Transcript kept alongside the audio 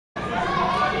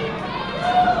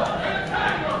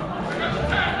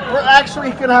we're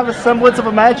actually going to have a semblance of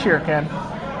a match here, Ken.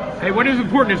 Hey, what is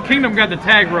important is Kingdom got the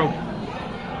tag rope.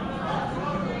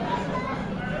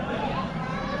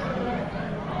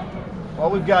 Well,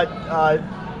 we've got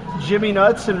Jimmy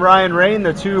Nutts and Ryan Rain,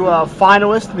 the two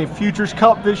finalists in the Futures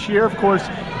Cup this year. Of course,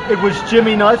 it was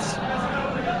Jimmy Nutts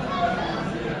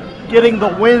getting the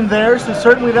win there, so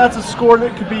certainly that's a score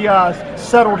that could be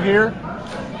settled here.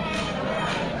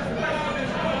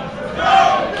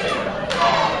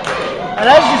 And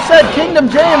as you said, Kingdom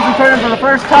James returning for the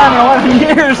first time in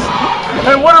 11 years,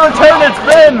 and what a return it's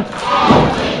been!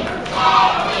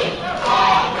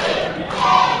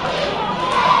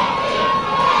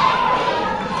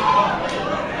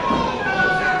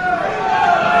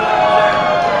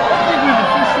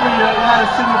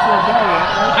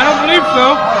 I don't believe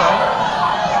so.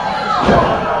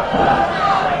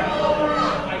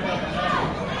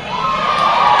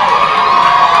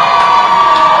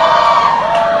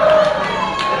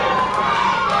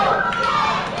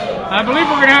 I believe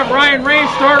we're going to have Ryan Rain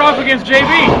start off against JB.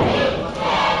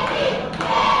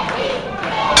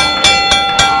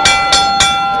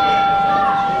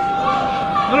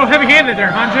 A little heavy-handed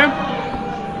there, huh, Jim?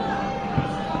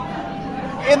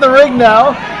 In the ring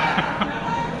now.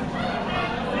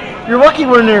 You're lucky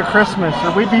we're near Christmas,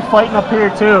 or we'd be fighting up here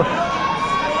too.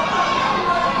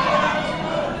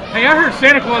 Hey, I heard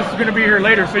Santa Claus is going to be here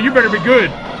later, so you better be good,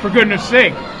 for goodness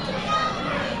sake.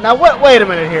 Now, wait a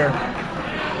minute here.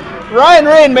 Ryan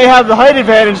Rain may have the height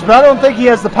advantage, but I don't think he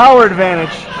has the power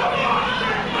advantage.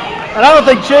 And I don't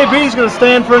think JB's going to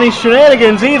stand for any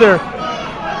shenanigans either.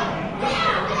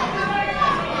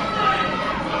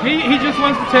 He just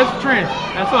wants to test the trend,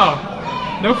 that's all.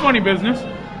 No funny business.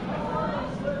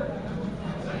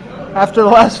 After the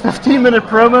last 15-minute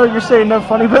promo, you're saying no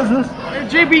funny business?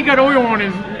 JB got oil on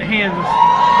his hands.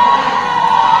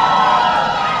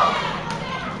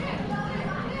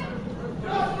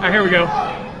 All right, here we go.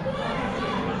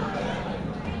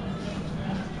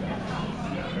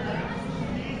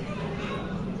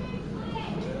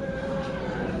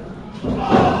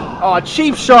 Oh, a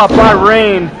cheap shot by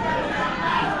Rain.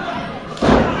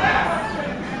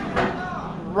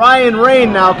 Ryan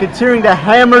Rain now continuing to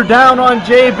hammer down on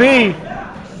JB.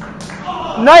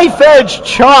 Knife edge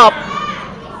chop.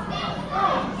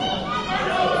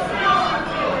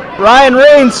 Ryan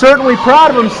Rain certainly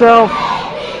proud of himself.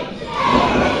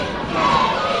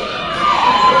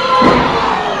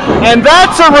 And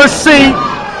that's a receipt.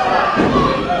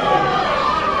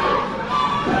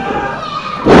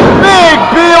 Big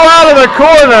Beal out of the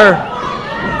corner.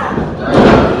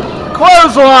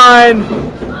 Clothesline.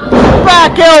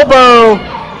 Back elbow.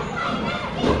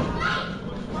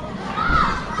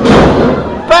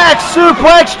 Back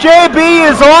suplex. JB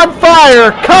is on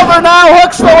fire. Cover now.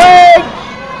 Hooks the leg.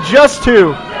 Just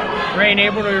two. Rain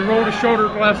able to roll the shoulder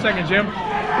at the last second, Jim.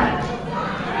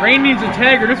 Rain needs a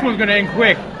tag or this one's going to end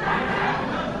quick.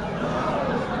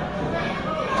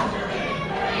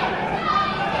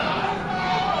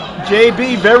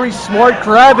 JB very smart,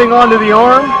 grabbing onto the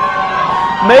arm,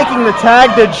 making the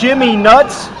tag to Jimmy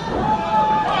Nutts.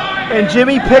 And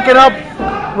Jimmy picking up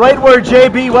right where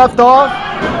JB left off.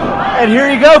 And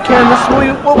here you go, Ken. This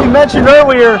is what we mentioned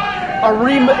earlier. A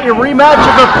rematch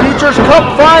of the Futures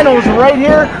Cup Finals right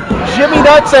here. Jimmy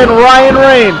Nutts and Ryan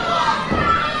Rain.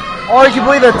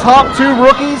 Arguably the top two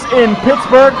rookies in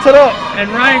Pittsburgh today. And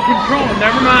Ryan controlling,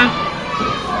 never mind.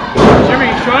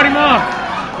 Jimmy shot him off.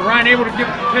 Ryan able to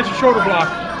catch a shoulder block.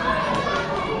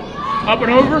 Up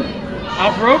and over.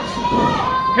 Off ropes.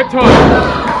 Hip toss.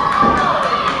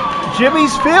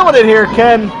 Jimmy's feeling it here,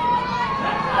 Ken.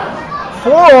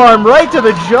 Forearm right to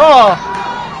the jaw.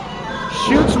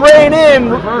 Shoots Rain in.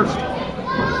 Reversed.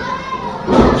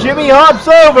 Jimmy hops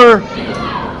over.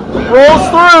 Rolls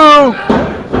through.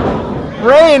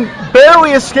 Rain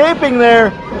barely escaping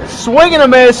there. Swing and a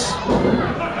miss.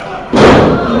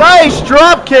 Nice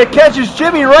drop kick. Catches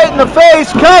Jimmy right in the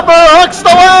face. Cover. Hooks the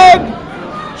leg.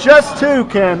 Just two,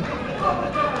 Ken.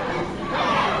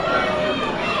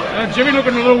 Jimmy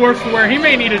looking a little worse for wear. He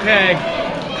may need a tag.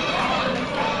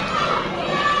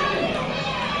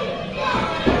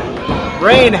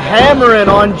 Rain hammering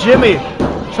on Jimmy,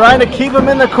 trying to keep him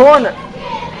in the corner.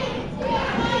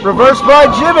 Reversed by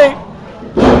Jimmy.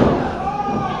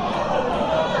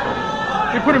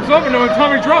 He put himself into a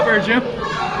tummy drop there, Jim.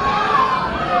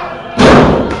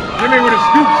 Jimmy with a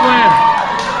scoop slam.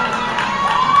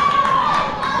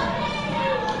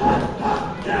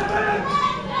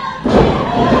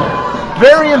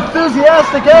 Very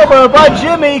enthusiastic elbow by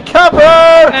Jimmy. Cover!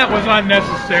 That was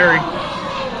unnecessary.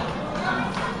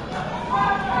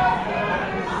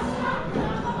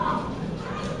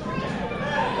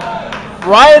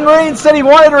 Ryan Reigns said he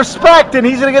wanted respect, and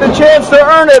he's going to get a chance to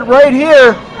earn it right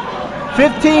here.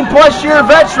 15-plus year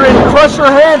veteran, Crusher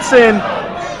Hansen.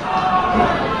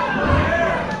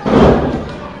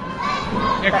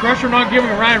 Yeah, Crusher not giving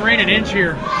Ryan Reigns an inch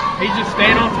here. He's just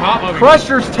staying on top of him.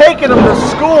 Crusher's taking him to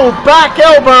school. Back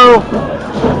elbow.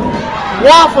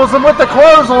 Waffles him with the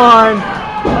clothesline.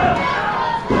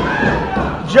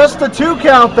 Just a 2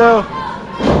 count, though.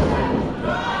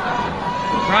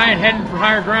 Ryan heading for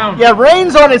higher ground. Yeah,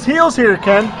 Reigns on his heels here,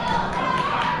 Ken. All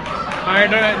right,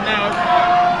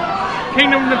 now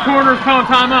Kingdom in the corner is calling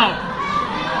timeout.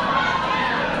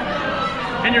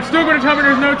 And you're still going to tell me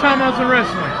there's no timeouts in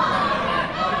wrestling?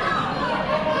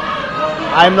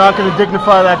 I'm not going to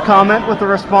dignify that comment with a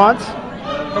response.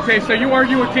 Okay, so you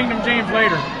argue with Kingdom James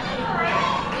later.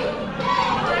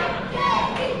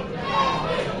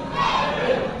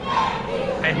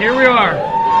 And here we are.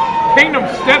 Kingdom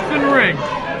steps in the ring.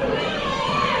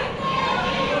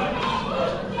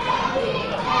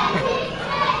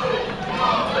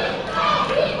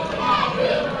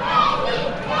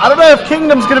 I don't know if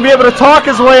Kingdom's going to be able to talk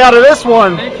his way out of this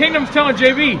one. And Kingdom's telling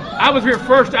JB, I was here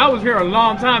first. I was here a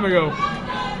long time ago.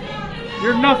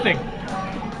 You're nothing.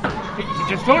 He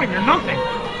just told him you're nothing.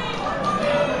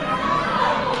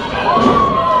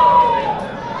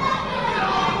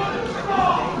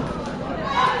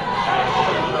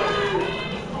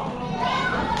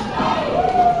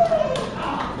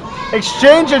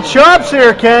 Exchange of chops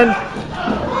here, Ken.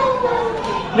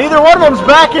 Neither one of them's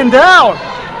backing down.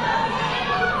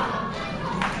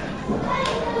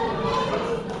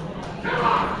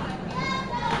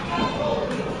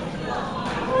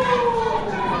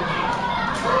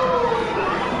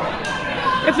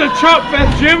 It's a chop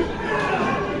fest, Jim.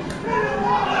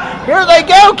 Here they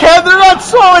go, Ken. They're not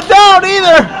slowing down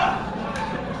either.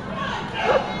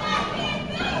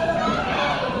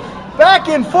 Back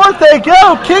and forth they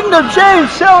go. Kingdom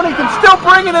James showing he can still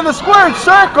bring it in the squared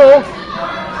circle.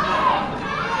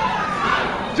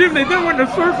 Jim, they done went in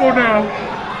a circle now.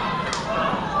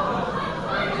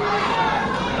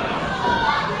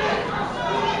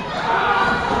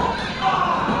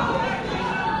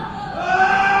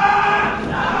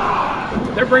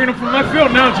 They're bringing him from left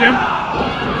field now, Jim.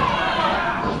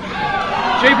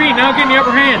 JB now getting the upper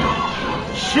hand.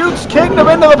 Shoots Kingdom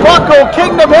into the buckle.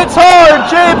 Kingdom hits hard.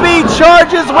 JB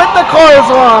charges with the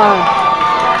clothesline.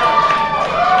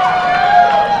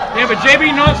 Yeah, but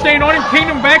JB not staying on him.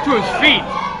 Kingdom back to his feet.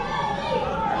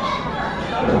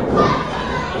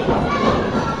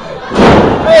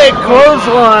 Big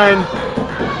clothesline.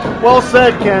 Well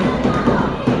said, Ken.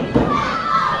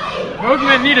 Both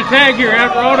men need a tag here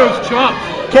after all those chops.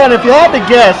 Ken, if you had to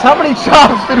guess, how many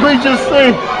chops did we just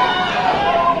see?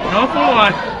 An awful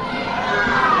lot.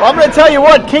 Well, I'm going to tell you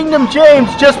what, Kingdom James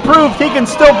just proved he can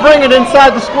still bring it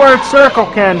inside the squared circle,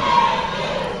 Ken.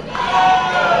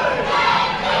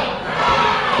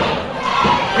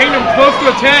 Kingdom close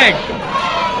to a tag.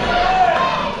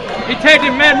 He tagged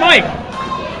in Mad Mike.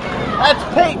 That's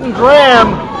Payton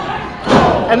Graham.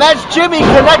 And that's Jimmy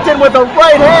connecting with a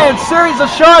right hand. Series of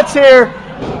shots here.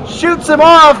 Shoots him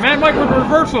off. Mad Mike with a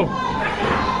reversal.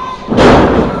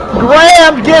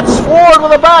 Graham gets forward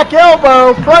with a back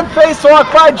elbow. Front face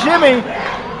lock by Jimmy.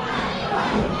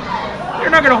 You're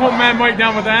not going to hold Mad Mike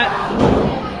down with that.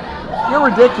 You're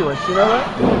ridiculous, you know that?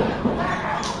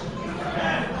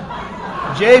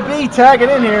 JB tagging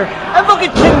in here. And look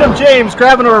at Kingdom James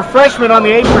grabbing a refreshment on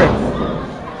the apron.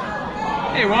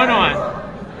 Hey, why not?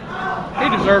 He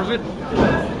deserves it.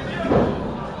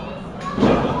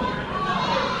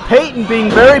 Payton being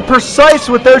very precise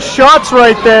with those shots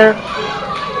right there.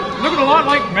 Looking a lot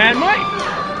like Mad Mike.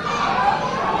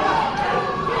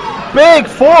 Big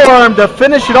forearm to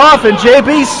finish it off, and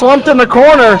JB slumped in the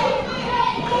corner.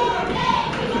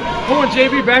 Pulling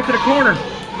JB back to the corner.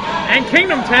 And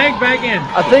Kingdom tag back in.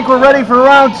 I think we're ready for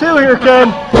round 2 here,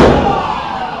 Ken.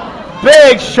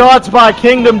 Big shots by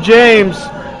Kingdom James.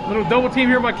 Little double team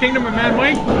here by Kingdom and Mad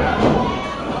Mike.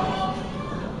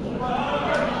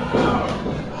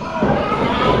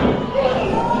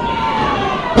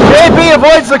 JB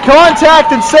avoids the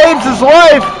contact and saves his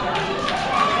life.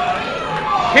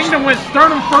 Kingdom went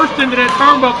sternum first into that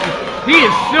turnbuckle. He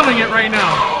is feeling it right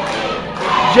now.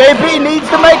 JB needs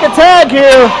to make a tag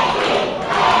here.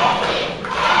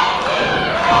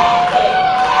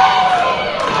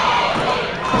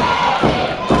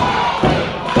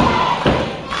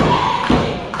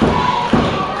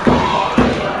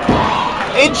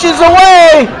 Inches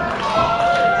away.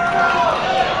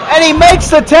 And he makes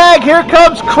the tag. Here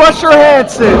comes Crusher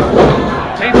Hansen.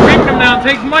 Takes Kingdom down,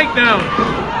 takes Mike down.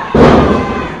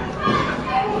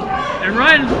 And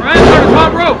Ryan's on the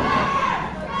top rope.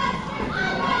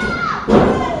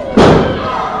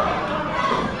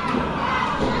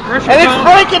 And it's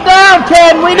breaking down,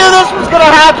 Ken. We knew this was going to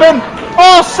happen.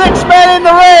 All 6 men in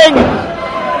the ring.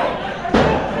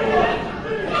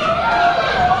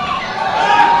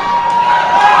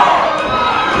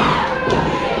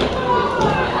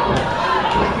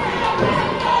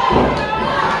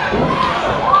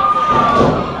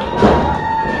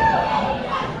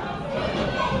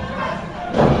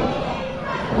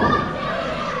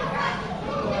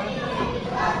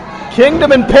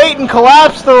 Kingdom and Payton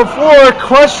collapsed to the floor.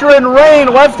 Crusher and Rain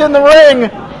left in the ring.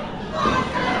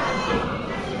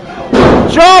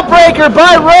 Jawbreaker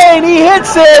by Rain. He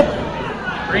hits it.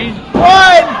 1, 2,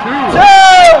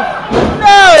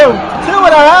 no,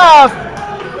 2.5.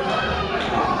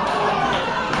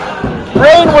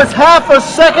 Rain was half a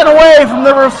second away from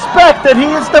the respect that he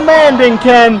is demanding,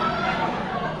 Ken.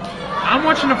 I'm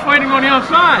watching the fighting on the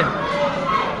outside.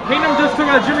 Kingdom just took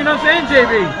out Jimmy Nutts and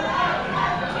JB.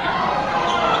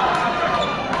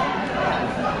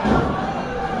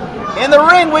 In the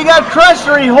ring, we got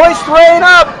Crusher. He hoists Rain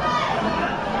up.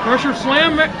 Crusher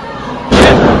slam.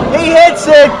 He hits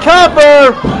it.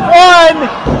 Cover. 1,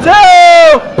 2,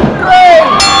 3.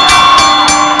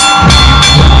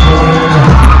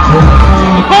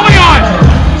 Napoleon!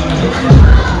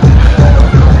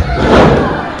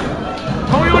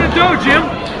 Tell me what to do, Jim.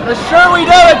 The Shirley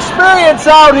Doe experience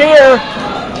out here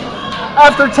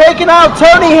after taking out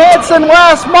Tony Hansen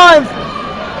last month.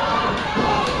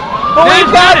 But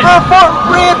we've got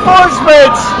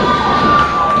reinforcements.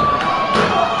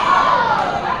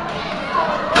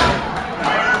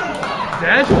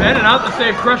 Dash Bennett out to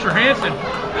save Crusher Hansen.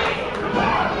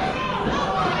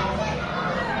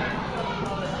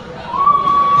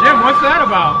 Jim, what's that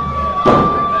about?